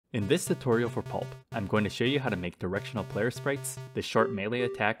In this tutorial for Pulp, I'm going to show you how to make directional player sprites, the short melee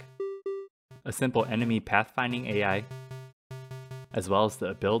attack, a simple enemy pathfinding AI, as well as the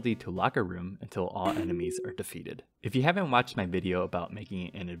ability to lock a room until all enemies are defeated. If you haven't watched my video about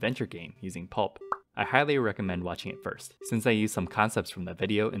making an adventure game using Pulp, I highly recommend watching it first, since I use some concepts from that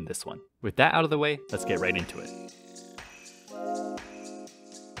video in this one. With that out of the way, let's get right into it.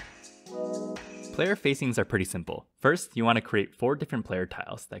 Player facings are pretty simple. First, you want to create 4 different player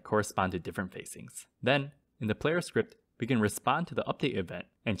tiles that correspond to different facings. Then, in the player script, we can respond to the update event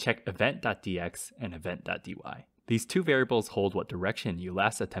and check event.dx and event.dy. These 2 variables hold what direction you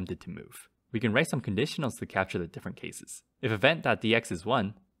last attempted to move. We can write some conditionals to capture the different cases. If event.dx is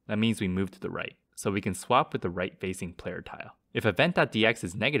 1, that means we move to the right, so we can swap with the right-facing player tile. If event.dx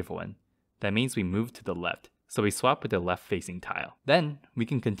is -1, that means we move to the left, so we swap with the left-facing tile. Then, we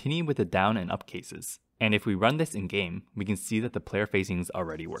can continue with the down and up cases. And if we run this in-game, we can see that the player facings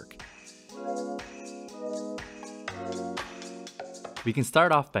already work. We can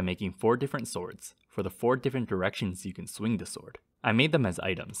start off by making 4 different swords, for the 4 different directions you can swing the sword. I made them as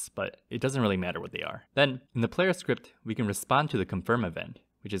items, but it doesn't really matter what they are. Then, in the player script, we can respond to the confirm event,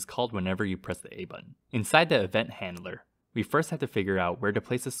 which is called whenever you press the A button. Inside the event handler, we first have to figure out where to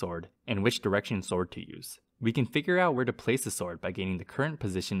place the sword and which direction sword to use. We can figure out where to place the sword by gaining the current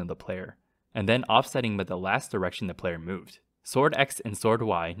position of the player, and then offsetting by the last direction the player moved. Sword X and Sword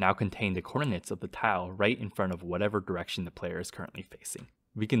Y now contain the coordinates of the tile right in front of whatever direction the player is currently facing.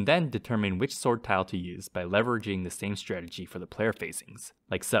 We can then determine which sword tile to use by leveraging the same strategy for the player facings,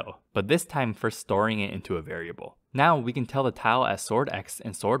 like so, but this time first storing it into a variable. Now we can tell the tile as Sword X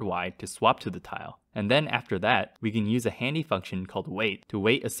and Sword Y to swap to the tile, and then after that, we can use a handy function called wait to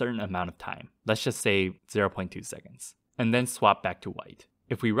wait a certain amount of time, let's just say 0.2 seconds, and then swap back to white.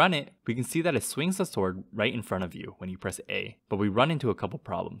 If we run it, we can see that it swings the sword right in front of you when you press A, but we run into a couple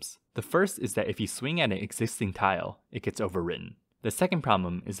problems. The first is that if you swing at an existing tile, it gets overwritten. The second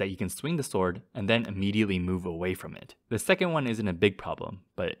problem is that you can swing the sword and then immediately move away from it. The second one isn't a big problem,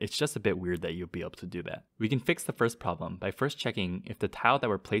 but it's just a bit weird that you'll be able to do that. We can fix the first problem by first checking if the tile that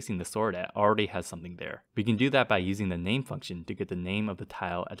we're placing the sword at already has something there. We can do that by using the name function to get the name of the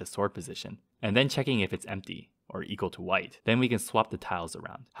tile at the sword position, and then checking if it's empty, or equal to white. Then we can swap the tiles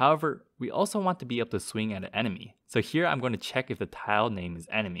around. However, we also want to be able to swing at an enemy. So here I'm going to check if the tile name is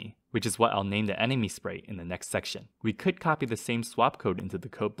enemy, which is what I'll name the enemy sprite in the next section. We could copy the same swap code into the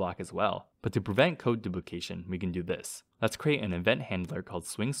code block as well, but to prevent code duplication, we can do this. Let's create an event handler called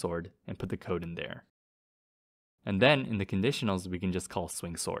swing sword and put the code in there. And then in the conditionals, we can just call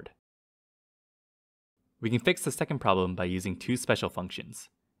swing sword. We can fix the second problem by using 2 special functions,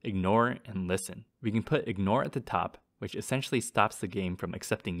 ignore and listen. We can put ignore at the top, which essentially stops the game from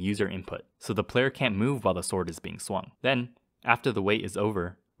accepting user input, so the player can't move while the sword is being swung. Then, after the wait is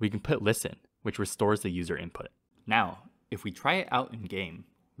over, we can put listen, which restores the user input. Now, if we try it out in game,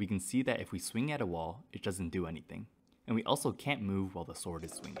 we can see that if we swing at a wall, it doesn't do anything. And we also can't move while the sword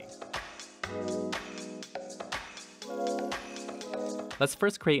is swinging. Let's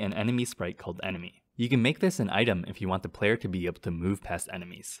first create an enemy sprite called enemy. You can make this an item if you want the player to be able to move past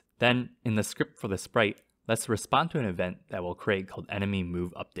enemies. Then, in the script for the sprite, let's respond to an event that we'll create called enemy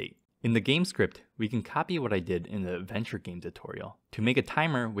move update. In the game script, we can copy what I did in the adventure game tutorial to make a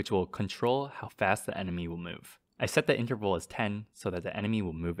timer which will control how fast the enemy will move. I set the interval as 10 so that the enemy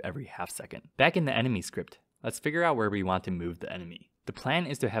will move every half second. Back in the enemy script, let's figure out where we want to move the enemy. The plan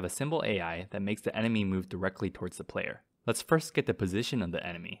is to have a simple AI that makes the enemy move directly towards the player. Let's first get the position of the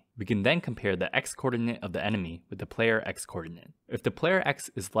enemy. We can then compare the x coordinate of the enemy with the player x coordinate. If the player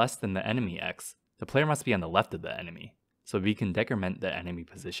x is less than the enemy x, the player must be on the left of the enemy, so we can decrement the enemy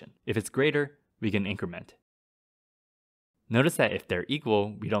position. If it's greater, we can increment. Notice that if they're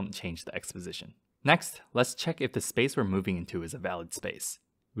equal, we don't change the x position. Next, let's check if the space we're moving into is a valid space.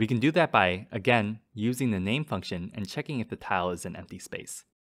 We can do that by, again, using the name function and checking if the tile is an empty space.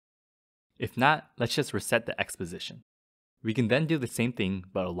 If not, let's just reset the x position. We can then do the same thing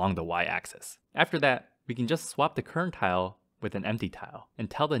but along the y-axis. After that, we can just swap the current tile with an empty tile and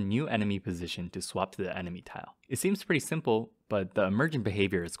tell the new enemy position to swap to the enemy tile. It seems pretty simple, but the emergent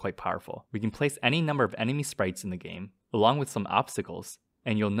behavior is quite powerful. We can place any number of enemy sprites in the game, along with some obstacles,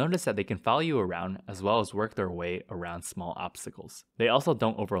 and you'll notice that they can follow you around as well as work their way around small obstacles. They also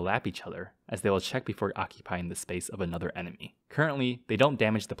don't overlap each other, as they will check before occupying the space of another enemy. Currently, they don't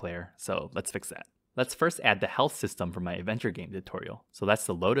damage the player, so let's fix that. Let's first add the health system from my adventure game tutorial. So that's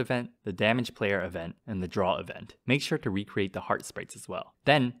the load event, the damage player event, and the draw event. Make sure to recreate the heart sprites as well.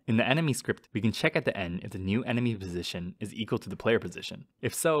 Then, in the enemy script, we can check at the end if the new enemy position is equal to the player position.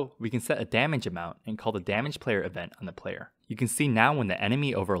 If so, we can set a damage amount and call the damage player event on the player. You can see now when the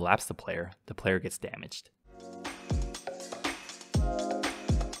enemy overlaps the player gets damaged.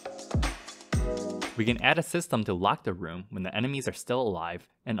 We can add a system to lock the room when the enemies are still alive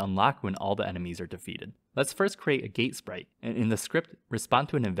and unlock when all the enemies are defeated. Let's first create a gate sprite, and in the script, respond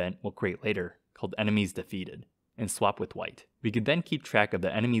to an event we'll create later called enemies defeated, and swap with white. We can then keep track of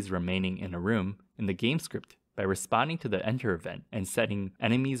the enemies remaining in a room in the game script by responding to the enter event and setting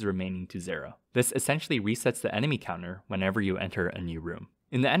enemies remaining to 0. This essentially resets the enemy counter whenever you enter a new room.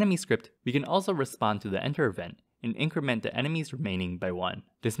 In the enemy script, we can also respond to the enter event and increment the enemies remaining by 1.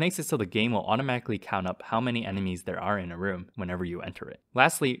 This makes it so the game will automatically count up how many enemies there are in a room whenever you enter it.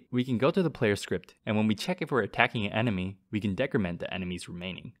 Lastly, we can go to the player script, and when we check if we're attacking an enemy, we can decrement the enemies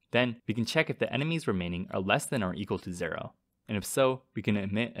remaining. Then, we can check if the enemies remaining are less than or equal to 0. And if so, we can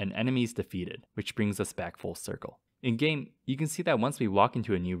emit an enemies defeated, which brings us back full circle. In game, you can see that once we walk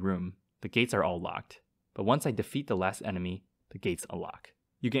into a new room, the gates are all locked. But once I defeat the last enemy, the gates unlock.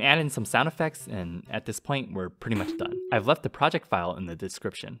 You can add in some sound effects, and at this point, we're pretty much done. I've left the project file in the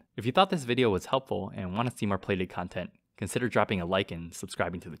description. If you thought this video was helpful and want to see more Playdate content, consider dropping a like and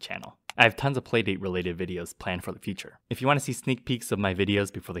subscribing to the channel. I have tons of Playdate related videos planned for the future. If you want to see sneak peeks of my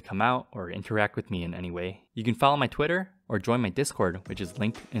videos before they come out or interact with me in any way, you can follow my Twitter or join my Discord, which is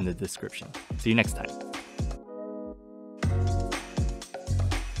linked in the description. See you next time.